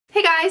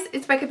guys,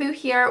 it's beccaboo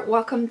here.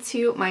 Welcome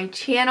to my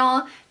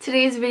channel.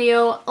 Today's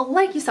video,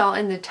 like you saw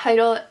in the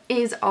title,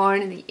 is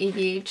on the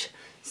ABH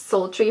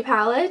Sultry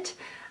palette.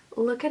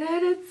 Look at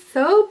it, it's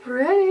so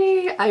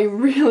pretty. I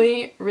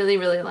really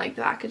like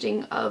the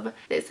packaging of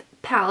this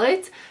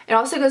palette. It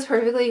also goes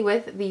perfectly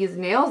with these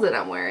nails that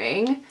I'm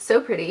wearing.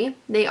 So pretty.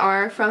 They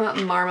are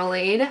from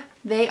Marmalade.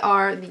 They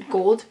are the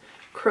gold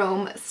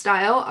chrome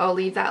style. I'll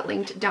leave that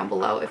linked down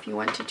below if you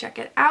want to check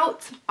it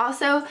out.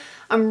 Also,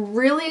 I'm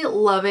really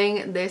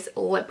loving this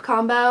lip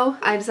combo.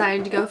 I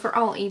decided to go for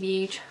all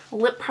ABH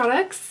lip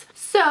products.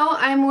 So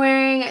I'm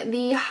wearing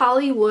the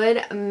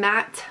Hollywood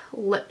matte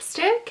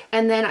lipstick,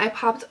 and then I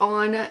popped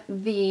on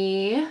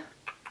the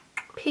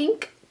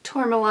pink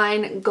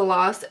tourmaline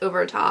gloss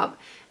over top,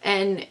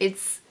 and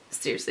it's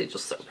seriously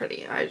just so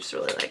pretty. I just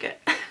really like it.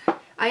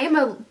 I am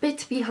a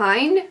bit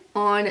behind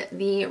on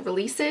the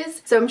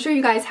releases, so I'm sure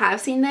you guys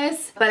have seen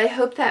this, but I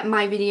hope that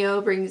my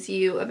video brings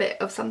you a bit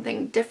of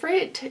something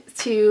different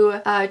to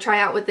try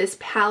out with this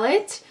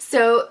palette.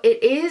 So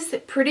it is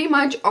pretty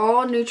much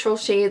all neutral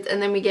shades,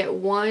 and then we get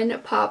one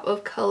pop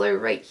of color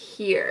right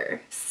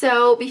here.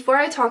 So before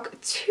I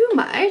talk too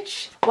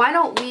much, why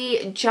don't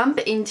we jump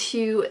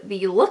into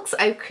the looks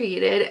I've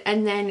created,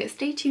 and then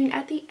stay tuned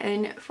at the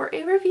end for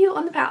a review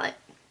on the palette.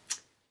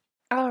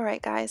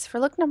 Alright guys, for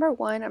look number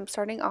one, I'm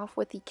starting off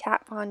with the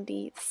Kat Von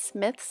D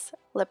Smith's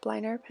lip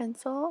liner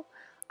pencil.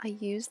 I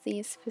use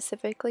these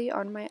specifically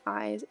on my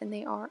eyes and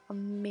they are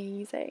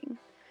amazing.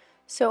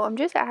 So I'm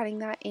just adding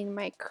that in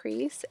my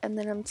crease, and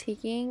then I'm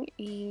taking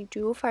a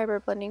dual fiber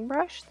blending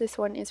brush. This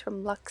one is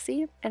from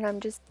Luxie, and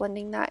I'm just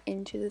blending that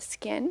into the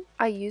skin.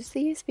 I use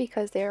these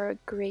because they are a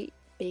great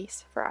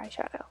base for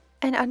eyeshadow.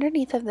 And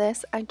underneath of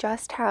this, I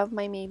just have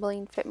my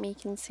Maybelline Fit Me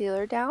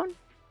concealer down,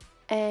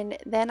 and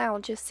then I'll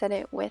just set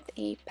it with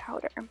a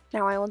powder.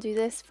 Now I will do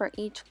this for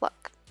each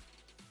look.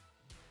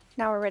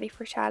 Now we're ready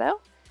for shadow.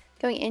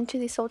 Going into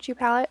the Sultry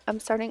palette, I'm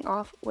starting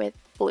off with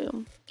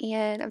Bloom,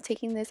 and I'm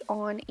taking this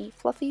on a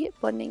fluffy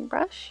blending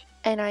brush,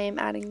 and I am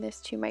adding this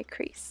to my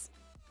crease.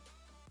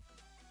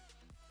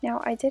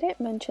 Now I didn't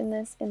mention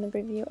this in the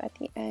review at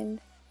the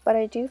end, but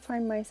I do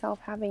find myself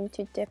having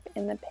to dip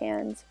in the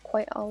pans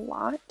quite a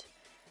lot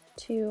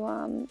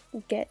to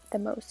get the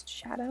most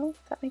shadow,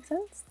 if that makes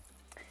sense.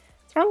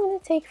 Now I'm going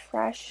to take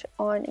Fresh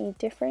on a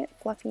different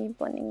fluffy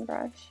blending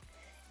brush,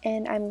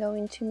 and I'm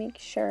going to make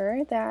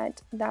sure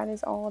that that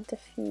is all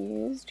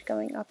diffused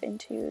going up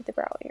into the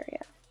brow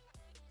area.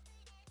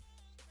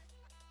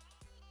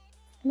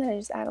 And then I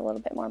just add a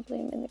little bit more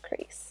Bloom in the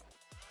crease.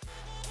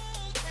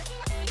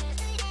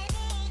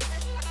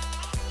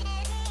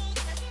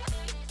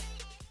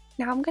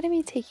 Now I'm going to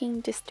be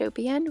taking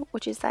Dystopian,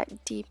 which is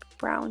that deep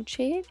brown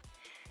shade,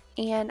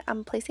 and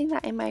I'm placing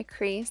that in my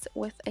crease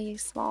with a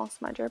small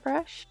smudger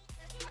brush.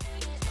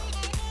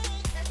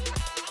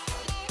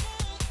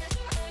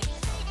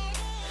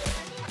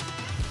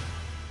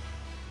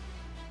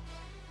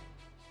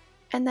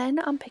 And then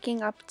I'm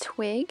picking up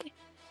Twig,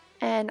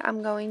 and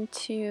I'm going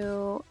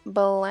to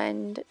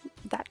blend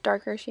that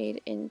darker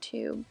shade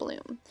into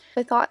Bloom.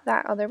 I thought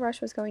that other brush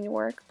was going to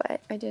work,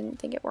 but I didn't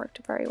think it worked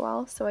very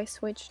well, so I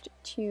switched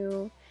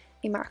to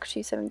a MAC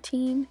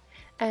 217,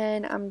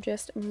 and I'm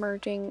just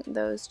merging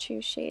those two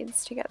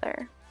shades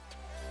together.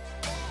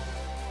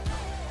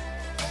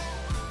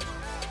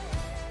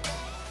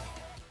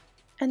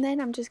 And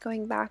then I'm just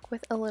going back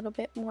with a little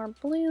bit more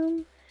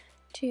Bloom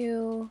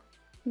to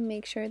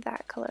make sure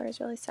that color is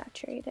really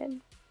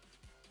saturated.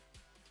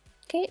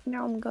 Okay,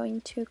 now I'm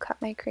going to cut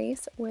my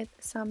crease with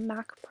some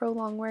MAC Pro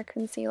Longwear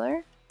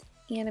concealer,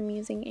 and I'm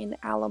using an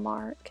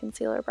Alamar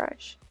concealer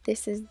brush.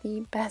 This is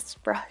the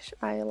best brush.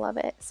 I love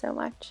it so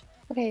much.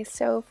 Okay,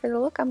 so for the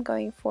look I'm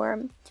going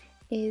for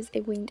is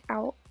a winged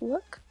out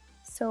look.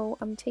 So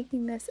I'm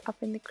taking this up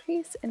in the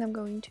crease and I'm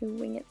going to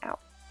wing it out.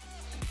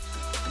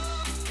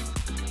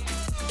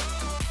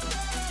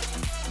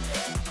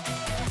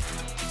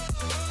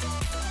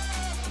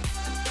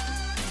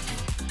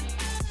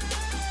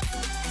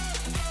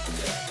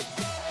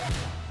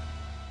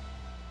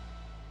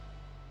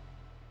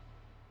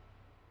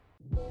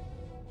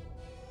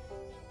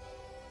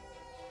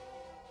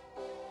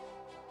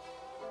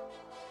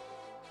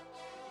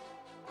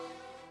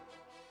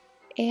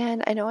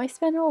 And I know I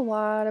spend a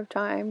lot of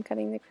time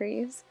cutting the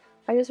crease.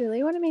 I just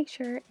really want to make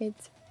sure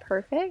it's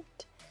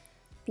perfect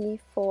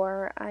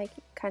before I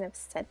kind of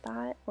set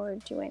that or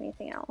do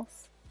anything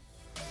else.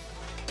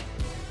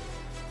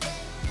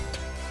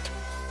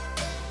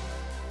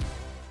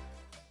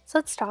 So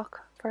let's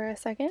talk for a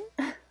second.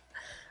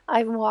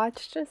 I've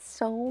watched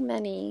so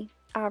many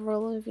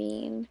Avril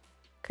Lavigne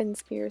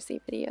conspiracy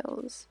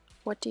videos.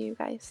 What do you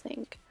guys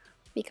think?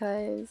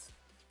 Because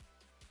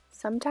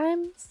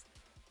sometimes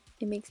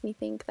it makes me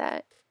think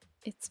that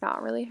it's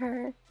not really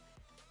her,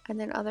 and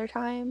then other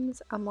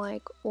times I'm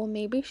like, well,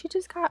 maybe she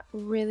just got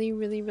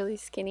really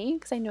skinny,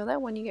 because I know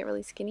that when you get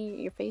really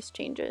skinny your face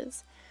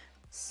changes.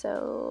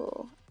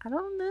 So I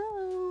don't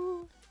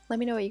know. Let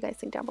me know what you guys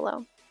think down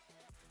below.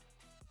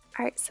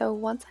 Alright, so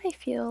once I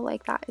feel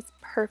like that is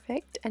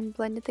perfect and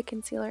blended the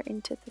concealer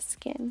into the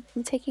skin,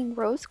 I'm taking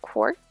rose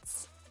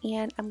quartz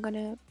and I'm going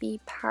to be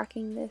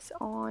packing this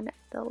on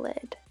the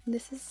lid.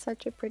 This is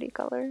such a pretty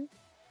color.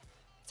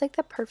 It's like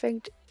the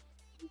perfect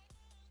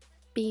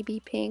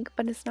baby pink,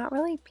 but it's not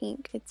really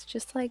pink. It's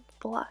just like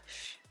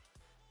blush.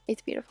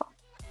 It's beautiful.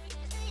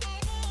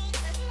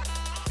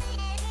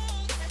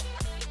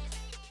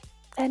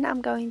 Then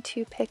I'm going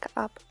to pick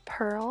up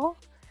Pearl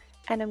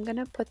and I'm going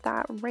to put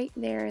that right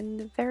there in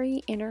the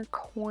very inner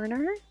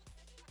corner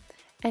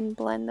and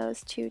blend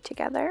those two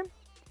together.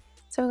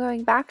 So I'm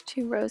going back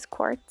to rose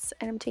quartz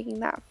and I'm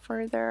taking that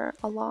further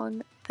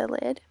along the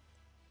lid.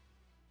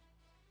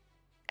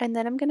 And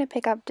then I'm going to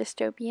pick up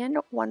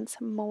Dystopian once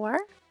more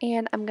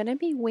and I'm going to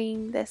be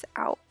winging this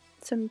out.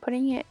 So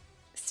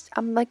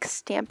I'm like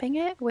stamping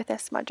it with a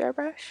smudger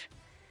brush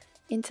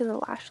into the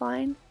lash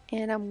line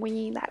and I'm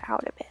winging that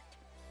out a bit.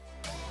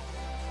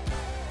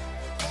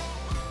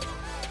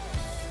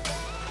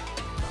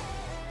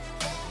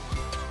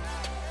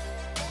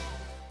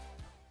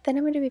 Then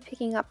I'm going to be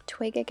picking up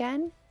Twig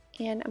again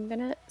and I'm going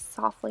to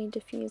softly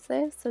diffuse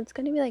this. So it's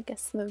going to be like a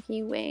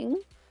smoky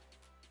wing.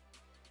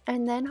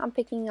 And then I'm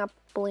picking up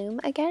Bloom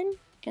again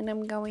and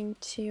I'm going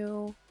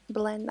to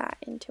blend that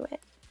into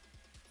it,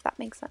 if that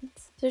makes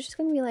sense. So it's just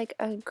going to be like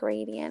a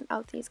gradient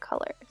of these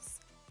colors.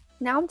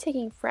 Now I'm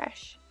taking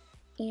Fresh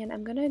and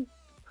I'm going to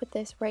put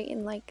this right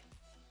in like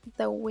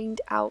the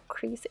winged out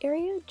crease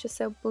area just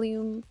so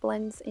Bloom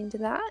blends into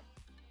that.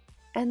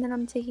 And then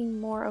I'm taking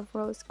more of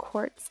Rose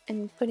Quartz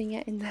and putting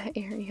it in that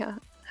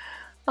area.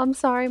 I'm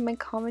sorry, my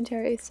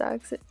commentary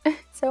sucks. It's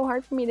so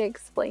hard for me to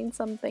explain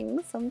some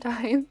things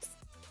sometimes.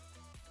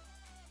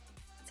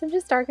 So I'm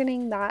just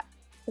darkening that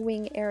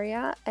wing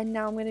area and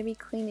now I'm going to be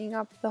cleaning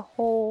up the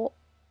whole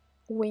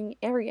wing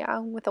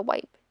area with a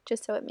wipe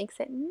just so it makes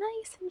it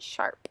nice and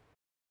sharp.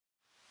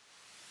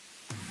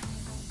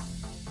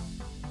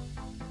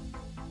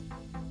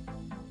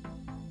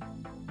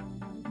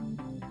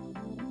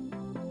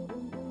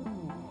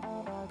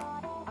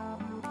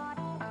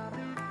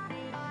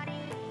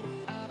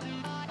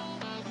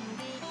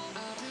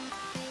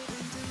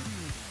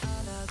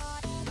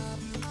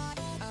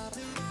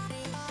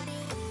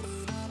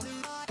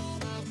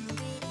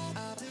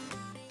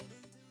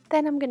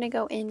 Then I'm going to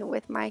go in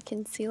with my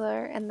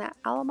concealer and that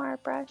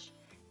Alamar brush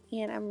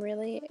and I'm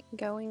really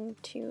going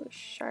to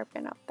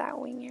sharpen up that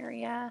wing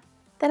area.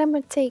 Then I'm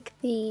going to take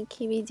the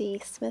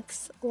KVD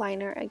Smith's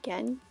liner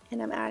again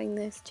and I'm adding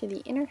this to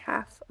the inner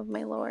half of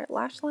my lower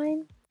lash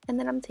line. And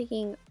then I'm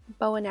taking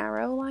Bow and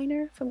Arrow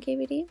liner from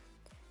KVD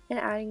and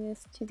adding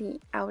this to the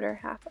outer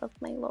half of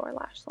my lower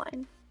lash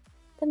line.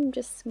 Then I'm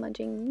just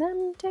smudging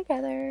them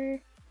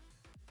together.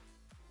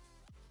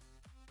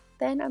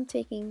 Then I'm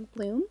taking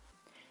Bloom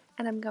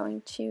and I'm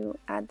going to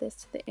add this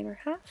to the inner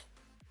half.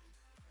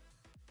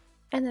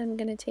 And then I'm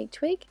going to take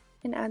Twig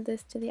and add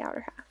this to the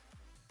outer half.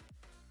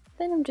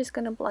 Then I'm just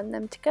going to blend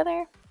them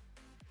together.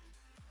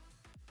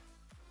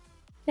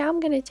 Now I'm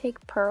going to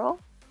take Pearl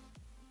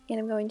and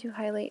I'm going to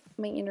highlight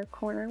my inner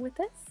corner with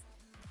this.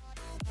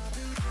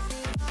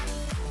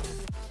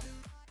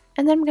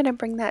 And then I'm going to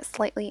bring that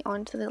slightly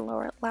onto the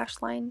lower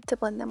lash line to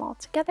blend them all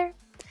together.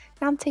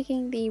 Now I'm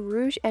taking the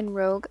Rouge and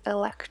Rogue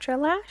Electra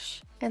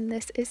Lash and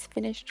this is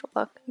finished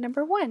look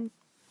number 1.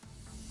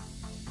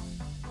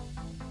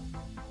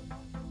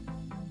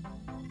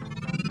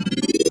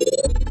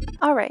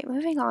 Alright,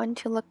 moving on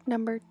to look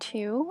number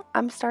 2.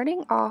 I'm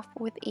starting off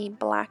with a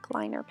black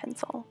liner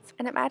pencil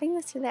and I'm adding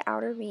this to the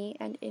outer V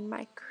and in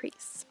my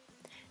crease.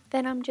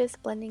 Then I'm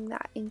just blending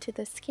that into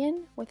the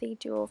skin with a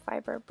dual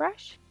fiber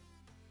brush.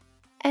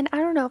 And I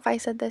don't know if I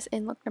said this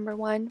in look number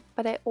 1,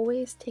 but I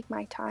always take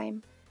my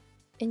time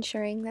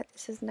ensuring that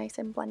this is nice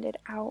and blended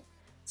out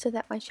so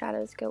that my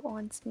shadows go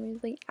on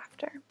smoothly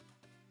after.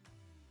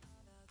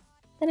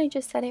 Then I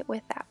just set it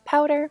with that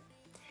powder.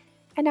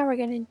 And now we're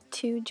going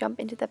to jump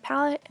into the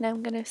palette and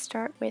I'm going to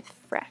start with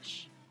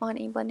Fresh on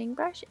a blending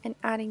brush and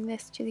adding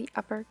this to the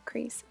upper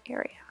crease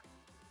area.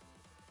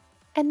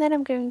 And then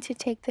I'm going to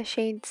take the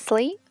shade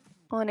Slate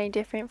on a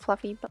different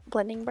fluffy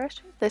blending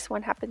brush. This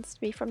one happens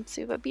to be from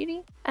Suva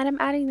Beauty. And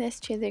I'm adding this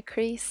to the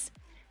crease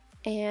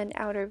and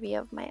outer V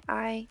of my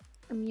eye.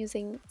 I'm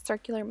using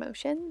circular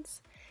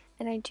motions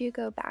and I do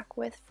go back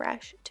with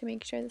Fresh to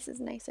make sure this is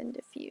nice and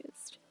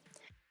diffused.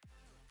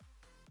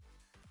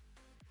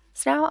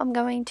 So now I'm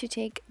going to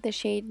take the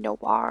shade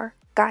Noir.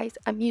 Guys,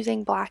 I'm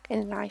using black in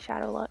an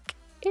eyeshadow look.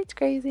 It's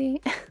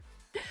crazy.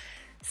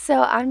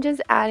 So I'm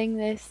just adding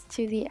this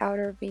to the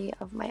outer V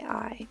of my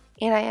eye.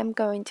 And I am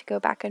going to go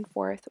back and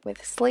forth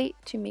with Slate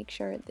to make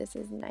sure this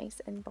is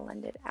nice and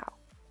blended out.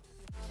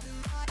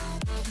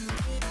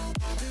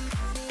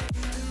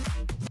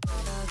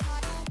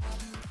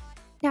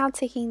 Now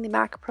taking the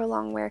MAC Pro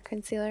Longwear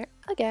Concealer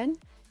again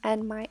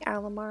and my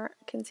Alamar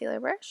concealer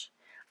brush,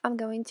 I'm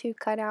going to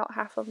cut out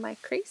half of my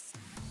crease.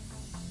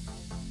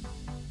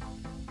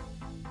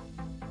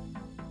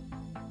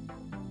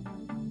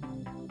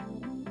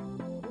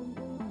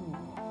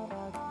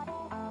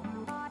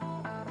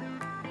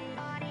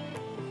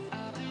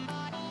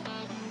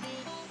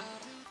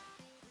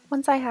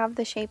 Once I have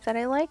the shape that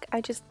I like,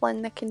 I just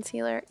blend the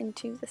concealer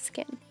into the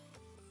skin.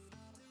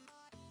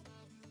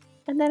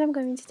 And then I'm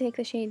going to take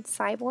the shade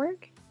Cyborg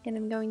and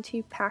I'm going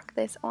to pack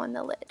this on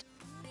the lid.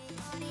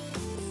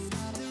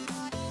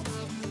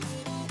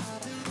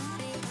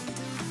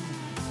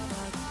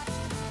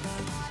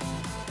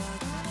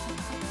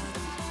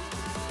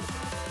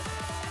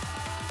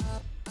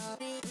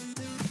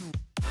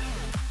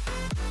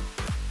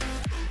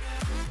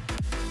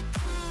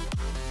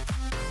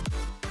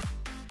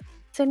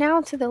 So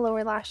now to the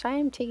lower lash line,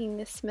 I'm taking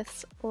this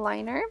Smith's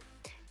liner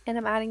and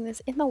I'm adding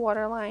this in the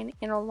waterline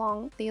and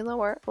along the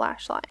lower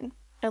lash line.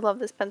 I love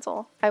this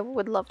pencil. I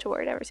would love to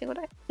wear it every single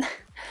day.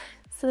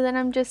 So then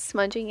I'm just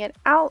smudging it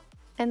out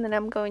and then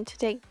I'm going to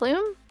take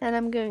Bloom and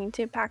I'm going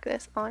to pack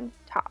this on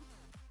top.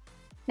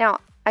 Now,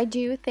 I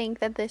do think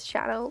that this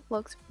shadow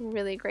looks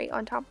really great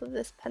on top of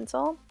this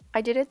pencil.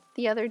 I did it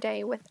the other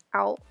day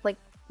without, like,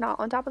 not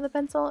on top of the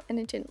pencil and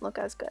it didn't look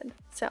as good.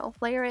 So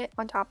layer it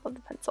on top of the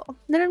pencil.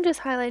 Then I'm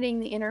just highlighting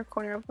the inner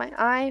corner of my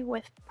eye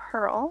with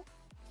Pearl.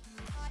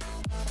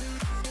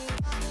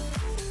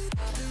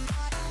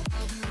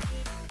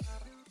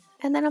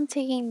 And then I'm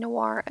taking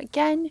Noir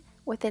again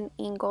with an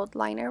angled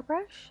liner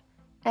brush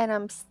and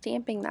I'm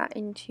stamping that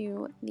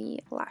into the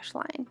lash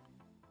line.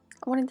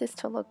 I wanted this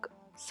to look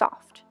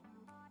soft.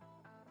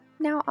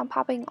 Now I'm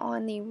popping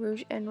on the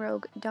Rouge and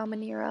Rogue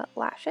Dominera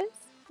lashes.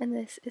 And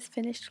this is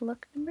finished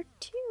look number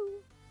 2.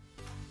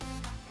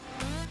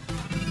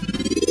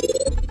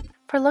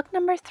 For look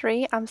number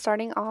 3, I'm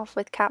starting off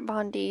with Kat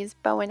Von D's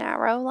Bow and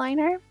Arrow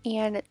liner.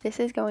 And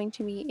this is going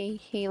to be a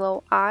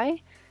halo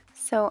eye.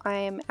 So I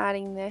am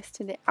adding this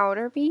to the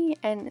outer V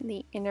and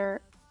the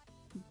inner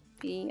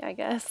V, I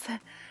guess,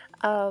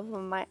 of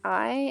my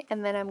eye.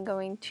 And then I'm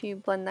going to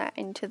blend that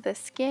into the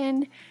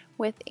skin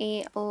with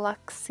a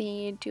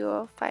Luxie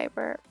Duo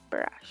Fiber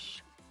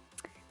brush.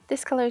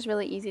 This color is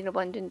really easy to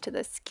blend into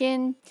the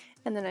skin,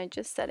 and then I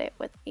just set it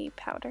with a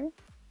powder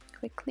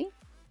quickly.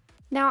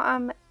 Now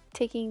I'm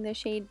taking the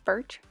shade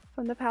Birch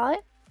from the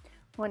palette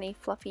on a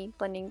fluffy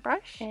blending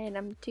brush, and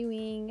I'm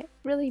doing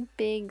really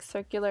big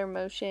circular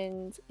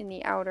motions in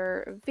the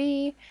outer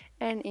V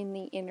and in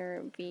the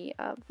inner V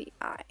of the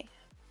eye.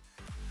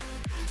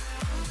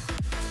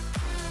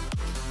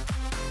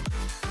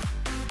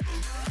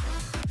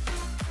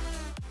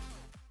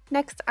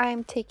 Next,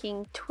 I'm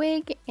taking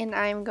Twig and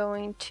I'm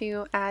going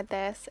to add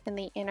this in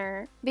the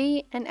inner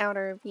V and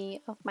outer V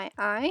of my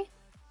eye.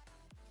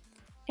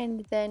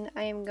 And then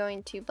I am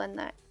going to blend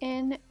that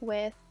in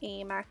with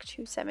a MAC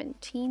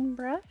 217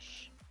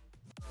 brush.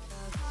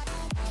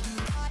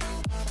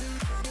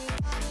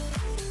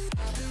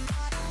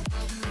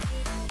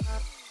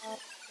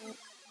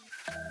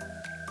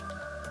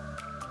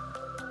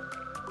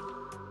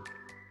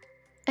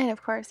 And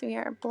of course we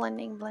are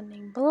blending,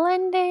 blending,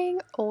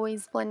 blending,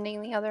 always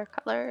blending the other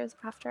colors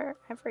after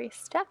every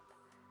step.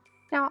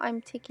 Now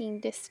I'm taking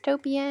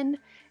Dystopian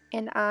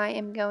and I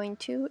am going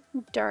to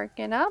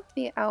darken up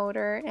the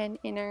outer and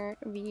inner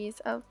V's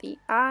of the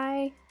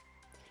eye.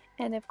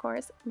 And of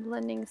course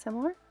blending some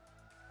more.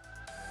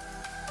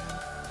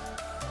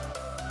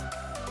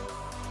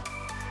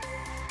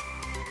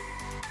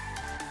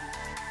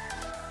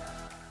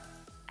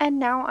 And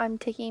now I'm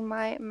taking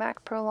my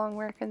MAC Pro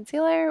Longwear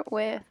Concealer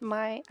with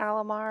my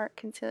Alamar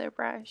concealer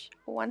brush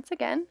once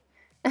again.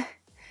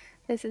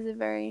 This is a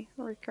very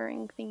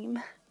recurring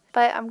theme.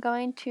 But I'm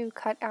going to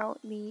cut out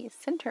the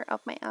center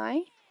of my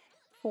eye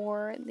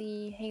for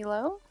the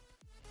halo.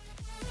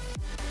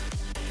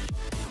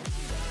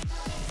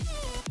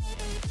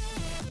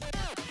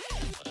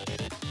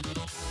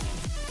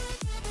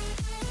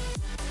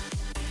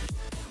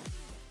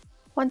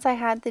 Once I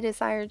had the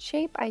desired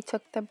shape, I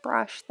took the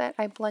brush that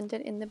I blended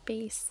in the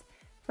base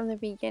from the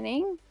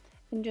beginning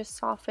and just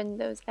softened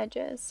those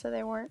edges so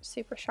they weren't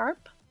super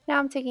sharp. Now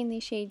I'm taking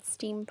the shade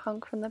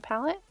Steampunk from the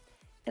palette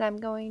and I'm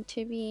going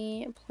to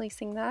be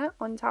placing that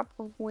on top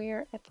of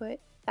where I put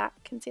that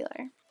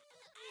concealer.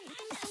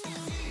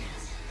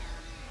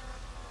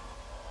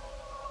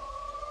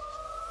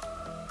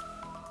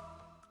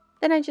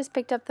 Then I just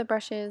picked up the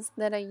brushes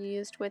that I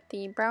used with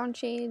the brown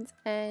shades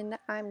and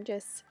I'm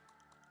just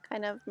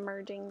kind of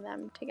merging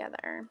them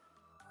together.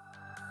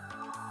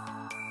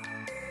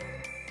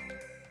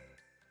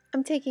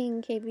 I'm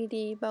taking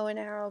KVD Bow and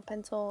Arrow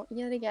pencil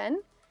yet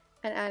again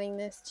and adding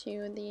this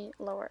to the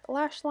lower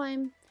lash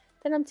line.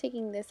 Then I'm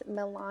taking this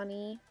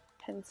Milani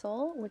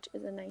pencil, which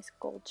is a nice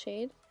gold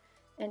shade,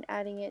 and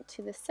adding it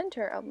to the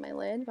center of my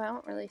lid, but I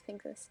don't really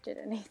think this did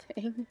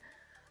anything.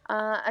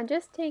 I'm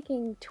just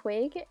taking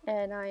Twig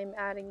and I'm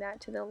adding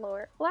that to the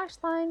lower lash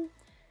line,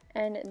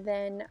 and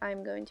then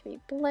I'm going to be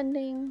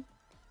blending.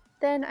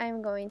 Then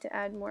I'm going to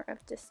add more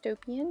of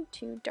Dystopian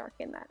to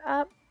darken that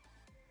up.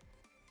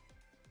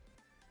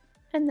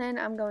 And then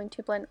I'm going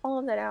to blend all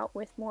of that out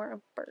with more of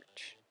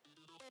Birch.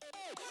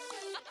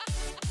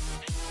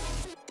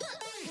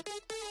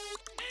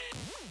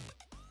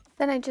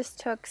 Then I just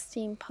took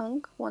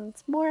Steampunk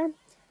once more,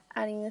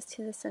 adding this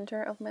to the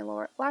center of my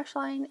lower lash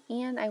line,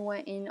 and I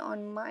went in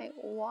on my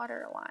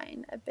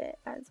waterline a bit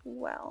as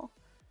well.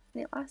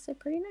 and it lasted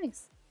pretty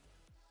nice.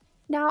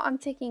 Now I'm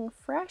taking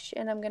Fresh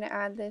and I'm going to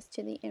add this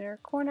to the inner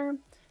corner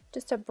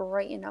just to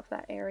brighten up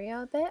that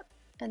area a bit,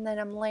 and then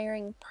I'm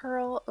layering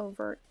Pearl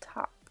over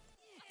top.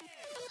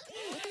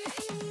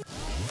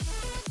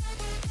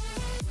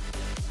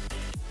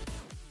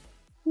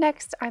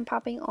 Next, I'm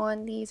popping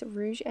on these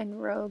Rouge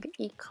and Rogue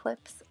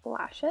Eclipse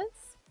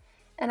lashes,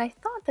 and I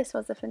thought this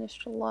was a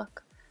finished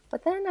look,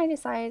 but then I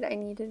decided I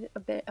needed a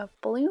bit of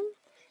bloom,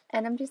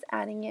 and I'm just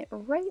adding it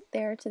right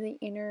there to the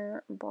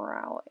inner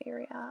brow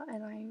area,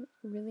 and I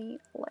really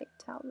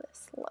liked how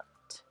this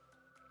looked.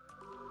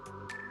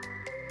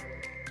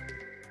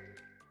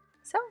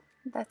 So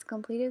that's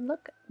completed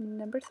look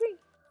number 3.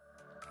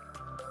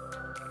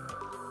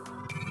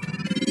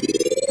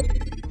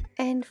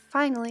 And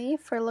finally,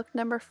 for look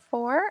number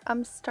 4,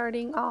 I'm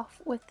starting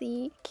off with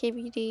the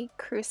KVD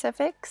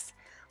Crucifix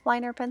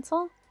liner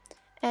pencil,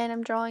 and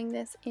I'm drawing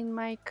this in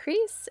my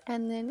crease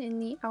and then in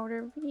the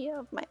outer V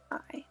of my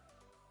eye.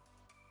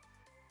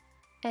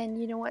 And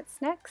you know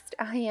what's next?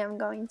 I am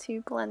going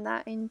to blend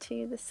that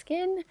into the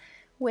skin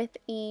with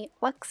a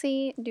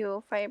Luxie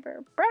Duo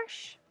Fiber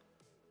brush,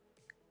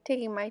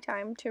 taking my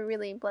time to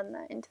really blend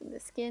that into the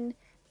skin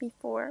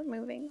before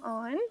moving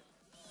on.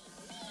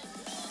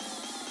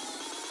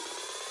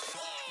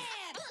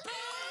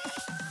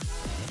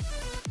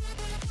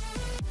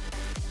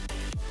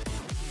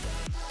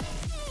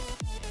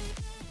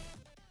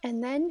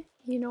 And then,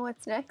 you know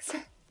what's next?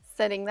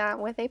 Setting that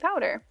with a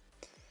powder.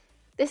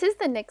 This is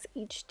the NYX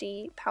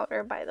HD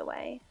powder, by the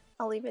way.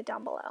 I'll leave it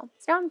down below.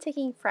 So now I'm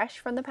taking Fresh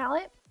from the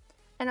palette,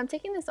 and I'm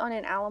taking this on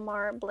an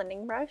Alamar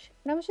blending brush,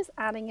 and I was just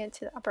adding it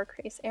to the upper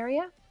crease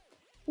area.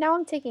 Now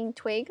I'm taking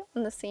Twig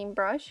on the same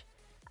brush,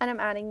 and I'm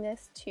adding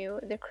this to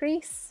the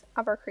crease,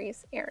 upper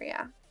crease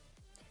area.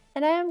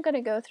 And I am going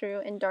to go through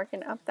and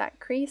darken up that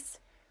crease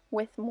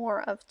with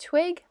more of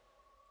Twig,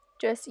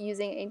 just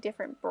using a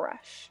different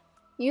brush.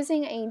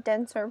 Using a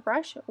denser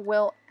brush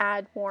will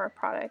add more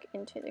product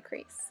into the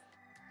crease.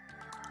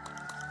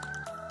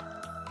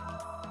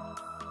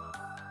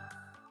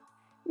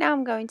 Now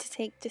I'm going to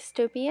take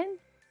Dystopian,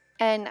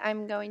 and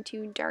I'm going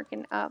to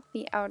darken up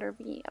the outer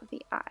V of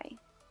the eye.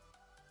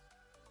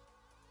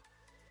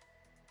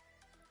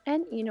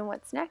 And you know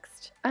what's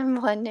next? I'm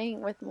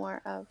blending with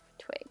more of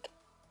Twig.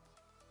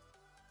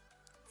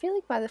 I feel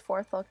like by the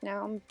 4th look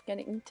now I'm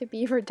getting to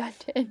be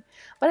redundant,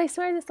 but I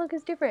swear this look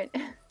is different.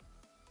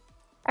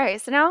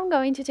 Alright, so now I'm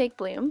going to take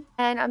Bloom,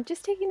 and I'm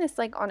just taking this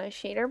like on a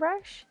shader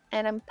brush,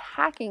 and I'm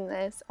packing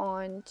this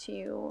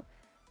onto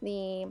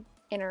the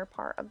inner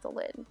part of the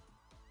lid.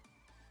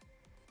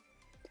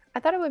 I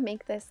thought it would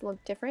make this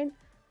look different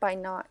by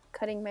not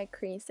cutting my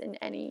crease in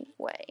any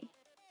way.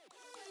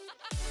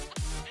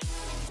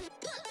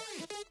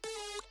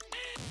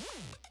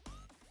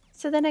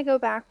 So then I go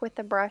back with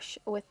the brush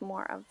with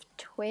more of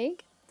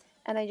Twig,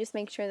 and I just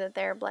make sure that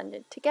they're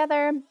blended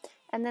together.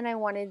 And then I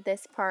wanted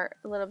this part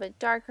a little bit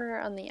darker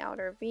on the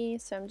outer V,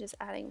 so I'm just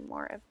adding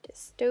more of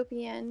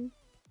Dystopian.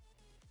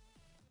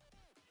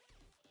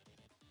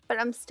 But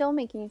I'm still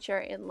making sure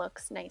it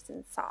looks nice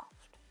and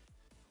soft.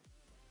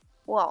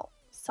 Well,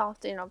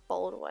 soft in a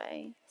bold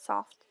way.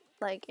 Soft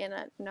like in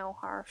a no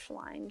harsh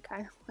line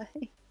kind of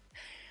way.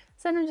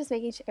 So I'm just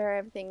making sure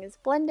everything is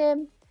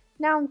blended.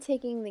 Now I'm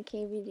taking the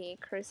KVD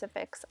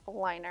Crucifix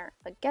liner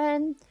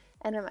again,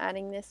 and I'm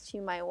adding this to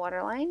my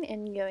waterline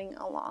and going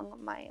along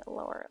my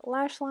lower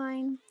lash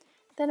line.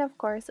 Then of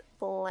course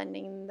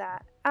blending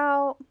that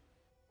out.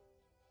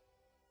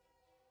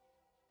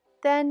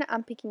 Then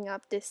I'm picking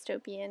up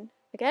Dystopian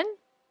again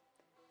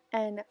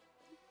and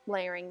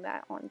layering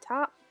that on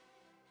top.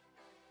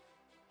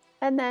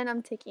 And then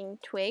I'm taking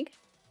Twig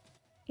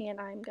and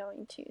I'm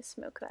going to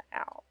smoke that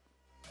out.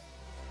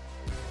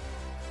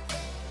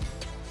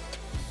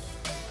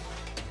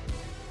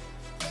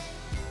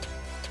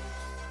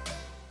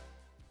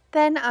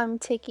 Then I'm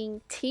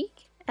taking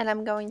Teak and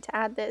I'm going to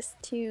add this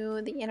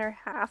to the inner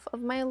half of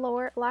my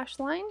lower lash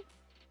line.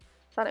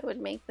 Thought it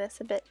would make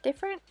this a bit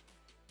different.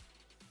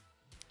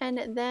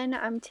 And then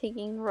I'm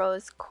taking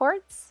Rose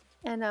Quartz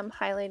and I'm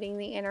highlighting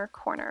the inner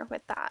corner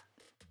with that.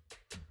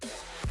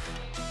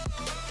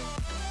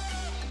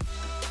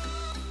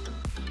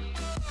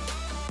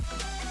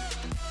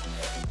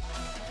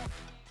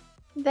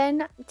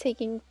 Then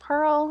taking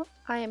Pearl,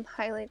 I am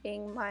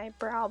highlighting my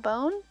brow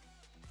bone.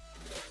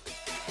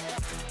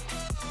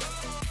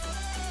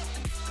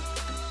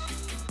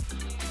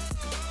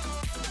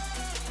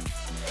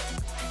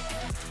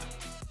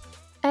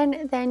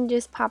 And then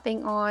just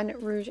popping on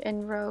Rouge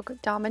and Rogue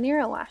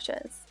Dominaire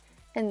lashes.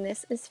 And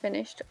this is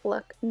finished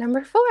look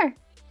number 4.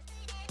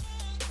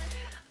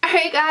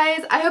 Alright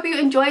guys, I hope you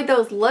enjoyed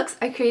those looks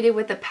I created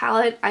with the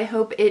palette. I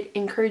hope it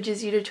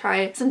encourages you to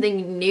try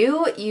something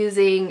new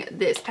using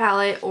this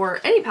palette or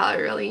any palette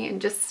really, and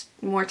just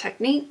more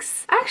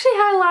techniques. I actually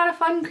had a lot of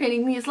fun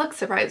creating these looks,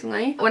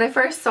 surprisingly. When I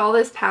first saw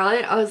this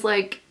palette, I was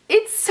like,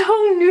 it's so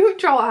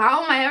neutral.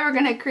 How am I ever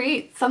gonna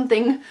create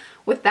something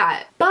with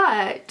that?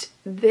 But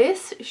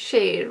this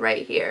shade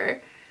right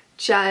here,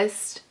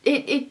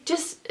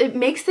 it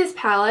makes this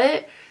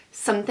palette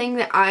something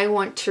that I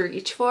want to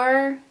reach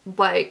for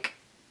like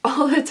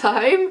all the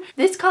time.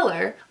 This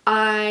color,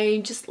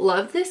 I just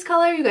love this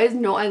color. You guys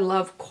know I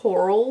love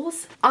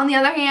corals. On the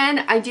other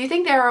hand, I do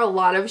think there are a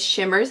lot of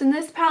shimmers in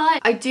this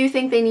palette. I do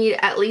think they need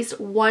at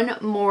least one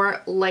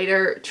more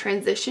lighter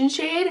transition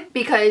shade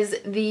because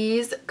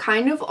these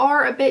kind of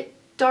are a bit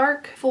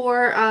dark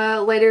for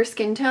lighter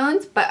skin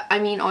tones, but I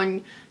mean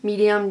on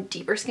medium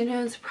deeper skin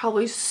tones,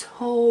 probably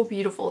so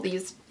beautiful,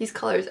 these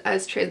colors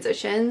as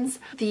transitions.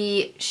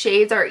 The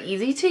shades are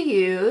easy to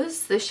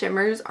use, the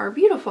shimmers are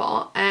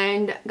beautiful,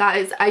 and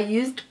guys, I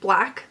used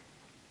black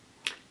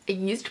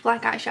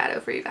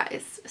eyeshadow for you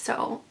guys,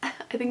 so I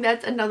think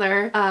that's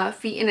another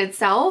feat in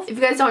itself. If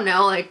you guys don't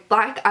know, like,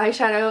 black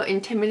eyeshadow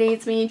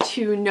intimidates me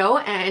to no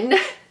end.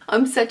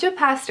 I'm such a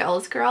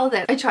pastels girl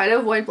that I try to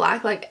avoid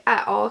black like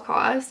at all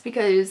costs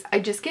because I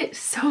just get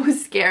so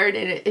scared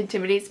and it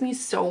intimidates me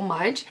so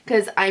much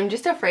because I'm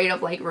just afraid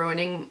of like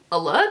ruining a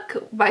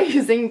look by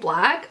using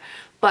black.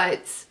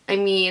 But I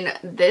mean,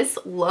 this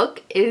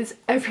look is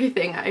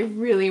everything. I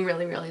really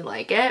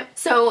like it.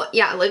 So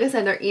yeah, like I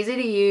said, they're easy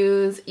to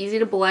use, easy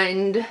to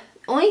blend. The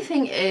only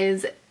thing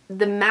is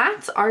the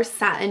mattes are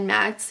satin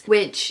mattes,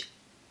 which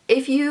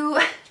if you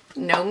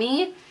know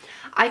me,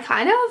 I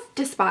kind of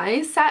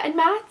despise satin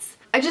mattes.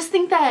 I just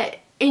think that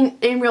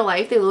in real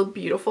life they look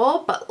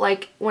beautiful, but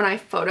like when I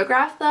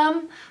photograph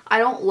them, I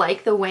don't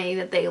like the way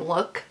that they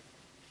look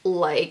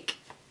like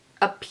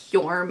a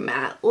pure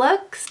matte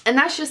looks. And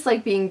that's just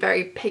like being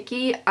very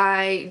picky.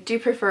 I do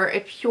prefer a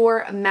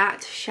pure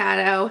matte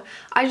shadow.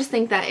 I just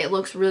think that it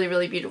looks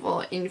really beautiful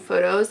in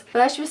photos, but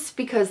that's just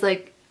because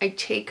like I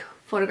take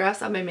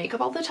photographs of my makeup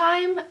all the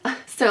time.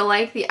 So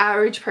like the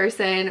average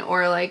person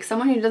or like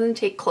someone who doesn't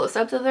take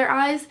close-ups of their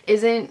eyes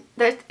isn't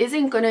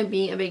gonna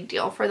be a big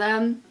deal for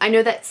them. I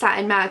know that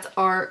satin mattes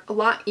are a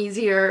lot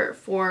easier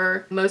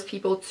for most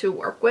people to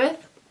work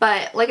with,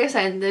 but like I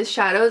said, the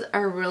shadows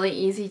are really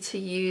easy to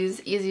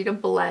use, easy to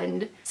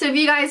blend. So if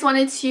you guys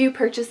wanted to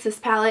purchase this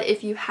palette,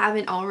 if you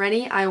haven't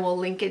already, I will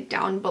link it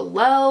down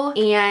below.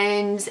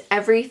 And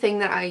everything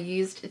that I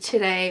used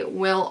today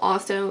will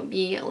also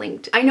be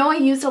linked. I know I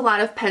used a lot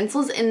of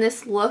pencils in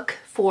this look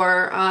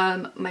for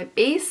my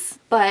base,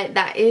 but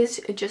that is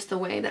just the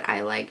way that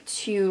I like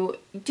to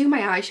do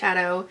my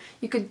eyeshadow.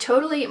 You could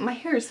totally, my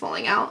hair is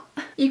falling out.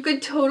 You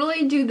could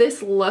totally do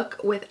this look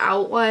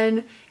without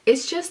one.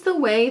 It's just the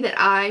way that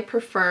I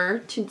prefer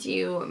to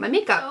do my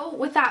makeup. So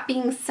with that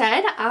being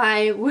said,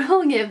 I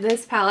will give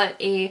this palette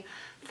a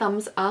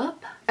thumbs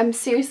up. I'm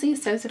seriously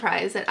so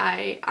surprised that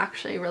I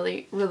actually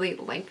really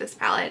like this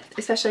palette,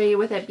 especially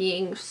with it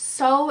being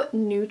so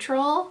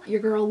neutral. Your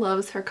girl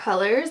loves her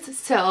colors,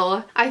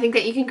 so I think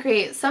that you can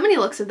create so many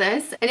looks with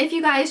this. And if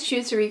you guys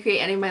choose to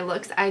recreate any of my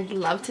looks, I'd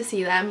love to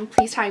see them.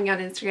 Please tag me on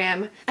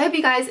Instagram. I hope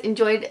you guys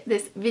enjoyed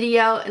this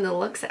video and the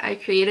looks that I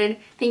created.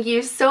 Thank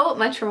you so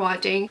much for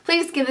watching.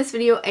 Please give this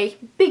video a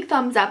big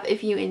thumbs up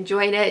if you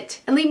enjoyed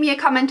it, and leave me a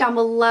comment down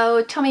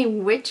below. Tell me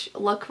which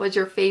look was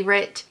your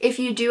favorite. If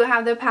you do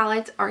have the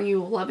palette, are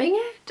you loving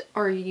it?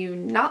 Are you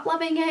not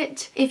loving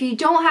it? If you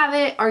don't have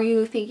it, are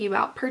you thinking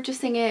about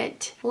purchasing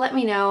it? Let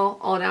me know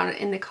all down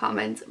in the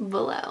comments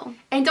below.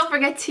 And don't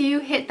forget to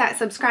hit that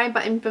subscribe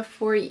button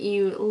before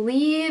you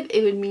leave.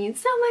 It would mean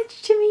so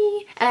much to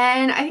me.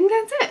 And I think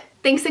that's it.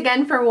 Thanks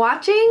again for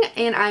watching,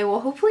 and I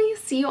will hopefully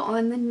see you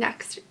on the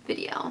next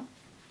video.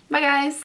 Bye guys!